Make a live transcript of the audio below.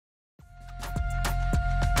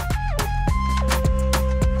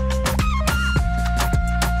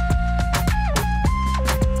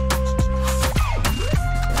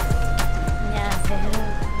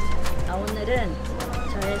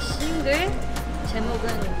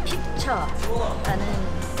제목은 픽처라는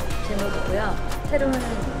제목이고요. 새로운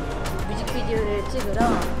뮤직비디오를 찍으러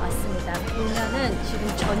왔습니다. 공연은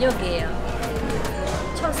지금 저녁이에요.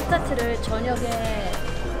 첫 스타트를 저녁에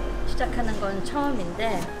시작하는 건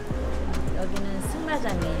처음인데 여기는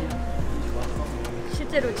승마장이에요.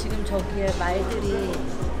 실제로 지금 저기에 말들이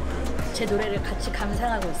제 노래를 같이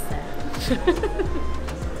감상하고 있어요.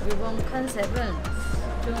 이번 컨셉은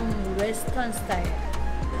좀 웨스턴 스타일,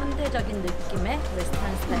 현대적인 느낌의 웨스턴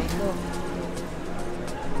스타일로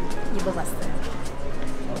입어봤어요.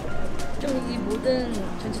 좀 이 모든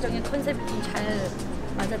전체적인 컨셉이 좀 잘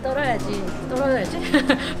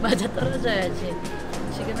맞아 떨어져야지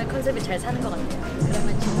지금의 컨셉이 잘 사는 것 같아요.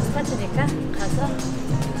 그러면 지금 스타트니까 가서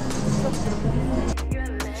수업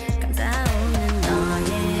들어보겠습니다.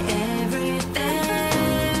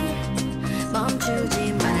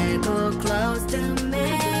 멈추지 말고 close to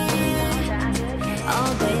me.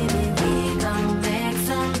 Oh baby, we gon' make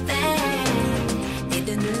something.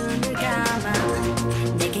 네도 눈을 감아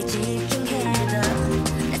내게 집중해도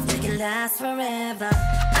Let's make it last forever.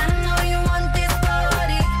 I know you want this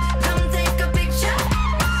body. Come take a picture.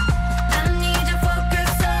 I need you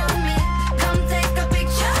focus on me. Come take a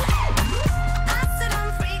picture. I said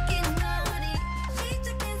I'm freaking naughty. She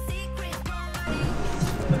took a secret party.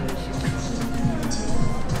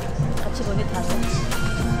 같이 거기 타서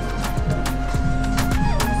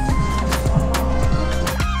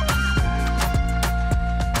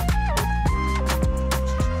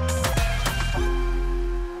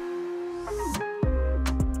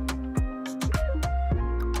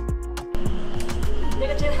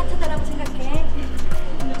내가 제일 핫하다라고 생각해.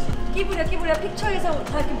 끼부려 픽처에서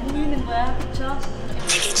다 이렇게 보이는 거야. 픽처.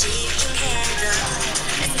 내게 집중해도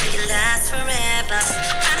Let's make it last forever.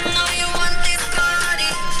 I know you want this body.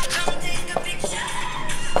 Come take a picture.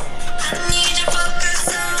 I need you focus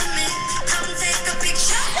on me. Come take a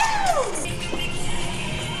picture.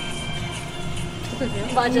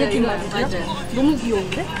 맞아요. 느낌 이거 맞으세요? 맞아요. 너무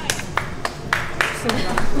귀여운데?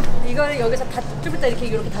 이걸 여기서 좀 이따 이렇게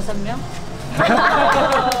 5명?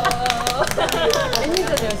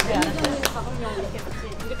 매니저죠,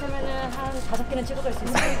 이렇게 하면은 한 5개는 찍어갈 수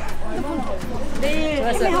있어요. 내일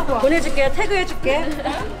좋았어요. 보내줄게요. 태그해줄게.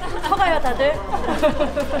 커가요, 다들.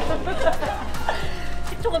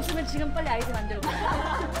 틱톡 없으면 지금 빨리 아이디 만들고.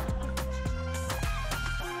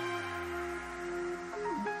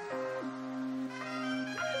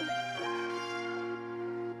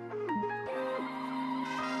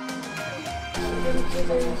 지금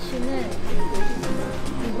찍은 씬은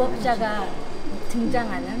무법자가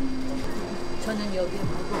등장하는, 저는 여기 좀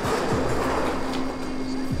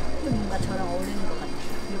뭔가 저랑 어울리는 것 같아요.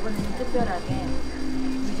 이번에는 특별하게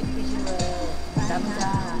뮤직비디오에 남자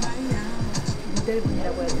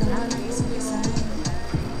모델분이라고 해야 되나?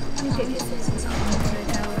 함께 계세요.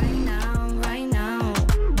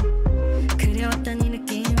 그려왔던 이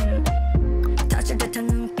느낌 터질 듯한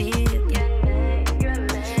눈빛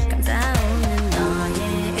감싸오는 너의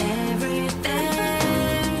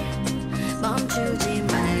everything 멈추지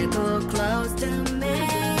말고 close to me.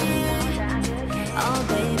 Oh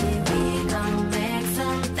baby, we gon' make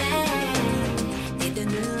something. 네도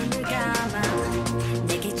눈을 감아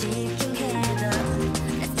내게 집중해도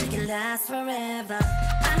Let's make it last forever.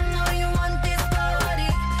 I know you want this body.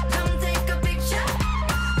 Come take a picture.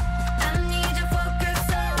 I need you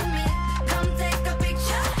focus on me. Come take a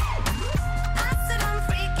picture. I said I'm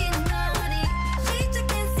freaking naughty. She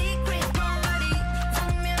took a secret party.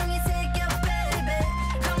 선명히 새겨 baby.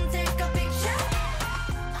 Come take a picture.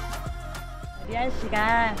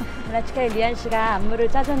 라치카의 리안 씨가 안무를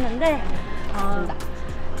짜줬는데,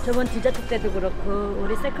 저번 디저트 때도 그렇고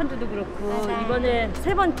우리 세컨드도 그렇고 맞아요. 이번에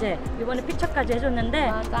 3번째, 이번에 피처까지 해줬는데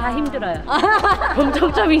맞아. 다 힘들어요.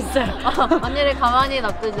 공통점이 있어요. 언니를 가만히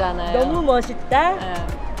놔두지 않아요. 너무 멋있다. 네.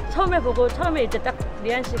 처음에 이제 딱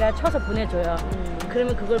리안 씨가 쳐서 보내줘요.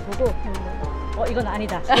 그러면 그걸 보고 이건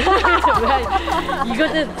아니다.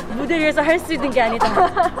 이거는 무대 위에서 할 수 있는 게 아니다.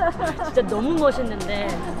 진짜 너무 멋있는데,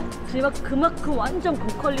 그만큼 완전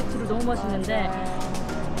고퀄리티로 너무 멋있는데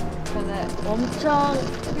엄청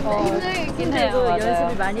힘들긴 해요. 힘들고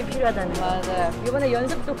연습이 많이 필요하다는 거. 맞아요. 이번에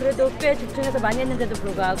연습도 그래도 꽤 집중해서 많이 했는데도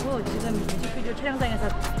불구하고 지금 뮤직비디오 촬영장에서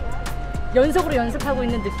연속으로 연습하고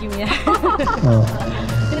있는 느낌이야.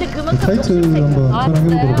 근데 그만큼 타이틀 한번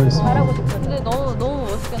사랑해보도록 하겠습니다. 잘하고 싶거든. 근데 너무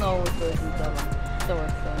멋있게 나오고 있어요, 진짜. 진짜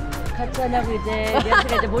멋있어요. 같이 하냐고 이제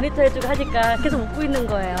리안씨가 이제 모니터 해주고 하니까 계속 웃고 있는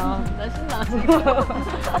거예요. 나 신나.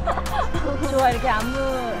 좋아, 이렇게 안무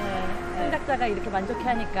생각자가 이렇게 만족해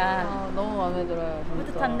하니까 너무 마음에 들어요. 진짜.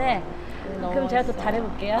 뿌듯한데. 그럼 제가 더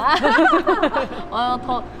잘해볼게요.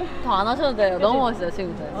 더 안 하셔도 돼요. 너무 멋있어요,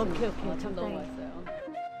 지금. 오케이. 지금 너무 멋있어요.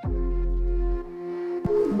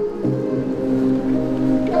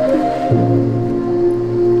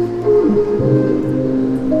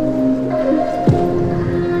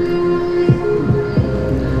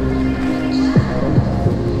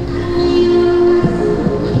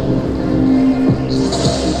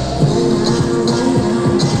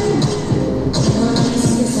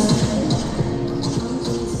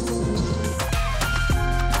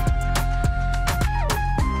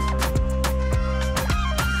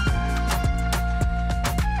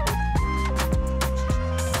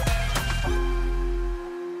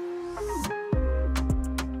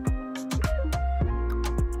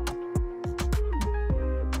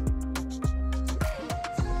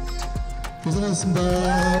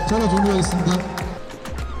 고생하셨습니다. 촬영 종료하겠습니다.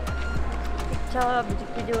 픽처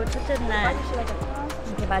뮤직비디오 첫째 날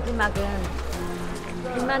이렇게 마지막은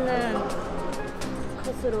비 많은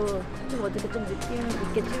컷으로 좀 어떻게 좀 느낌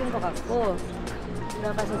있게 찍은 것 같고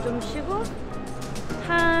들어가서 좀 쉬고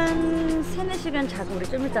한 3-4시간 자고 우리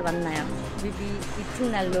좀 이따 만나요. 뮤비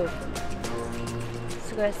이튿날로.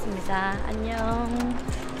 수고했습니다. 안녕.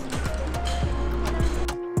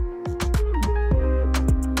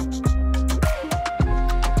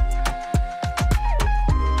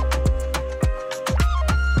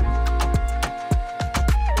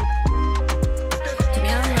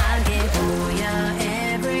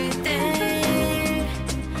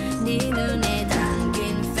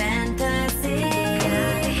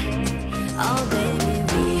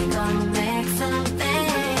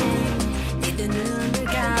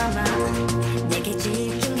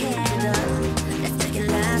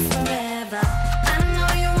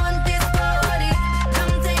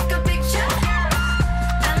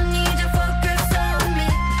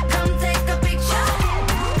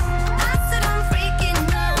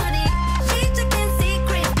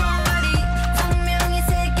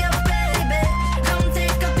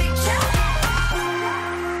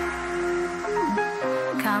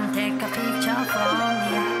 Come take a picture for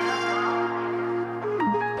me.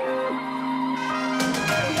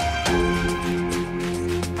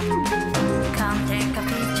 Come take a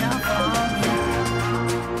picture for me.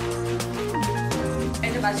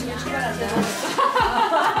 애들 마시고 출발하자.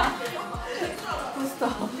 포스터.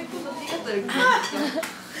 찍었어 이렇게.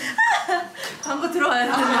 광고 들어와야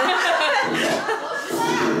되는데.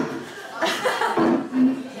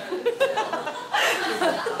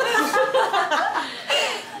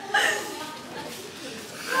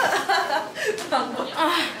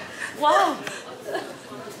 와우.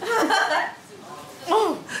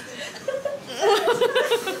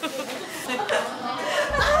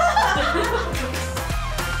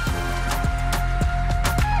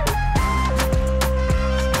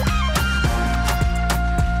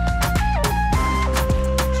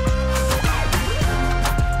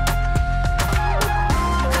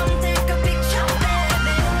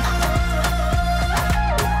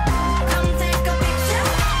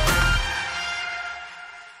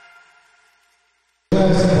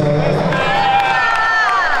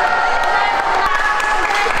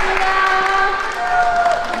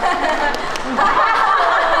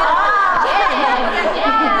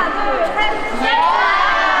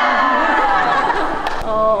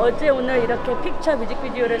 어제 오늘 이렇게 픽처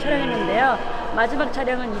뮤직비디오를 촬영했는데요. 마지막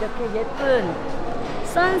촬영은 이렇게 예쁜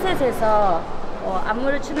선셋에서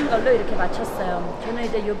안무를 추는 걸로 이렇게 마쳤어요. 저는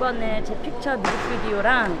이제 이번에 제 픽처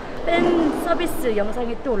뮤직비디오랑 팬 서비스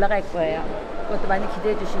영상이 또 올라갈 거예요. 그것도 많이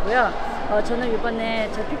기대해 주시고요. 저는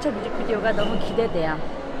이번에 제 픽처 뮤직비디오가 너무 기대돼요.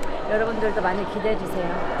 여러분들도 많이 기대해 주세요.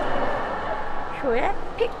 효의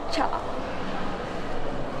픽처.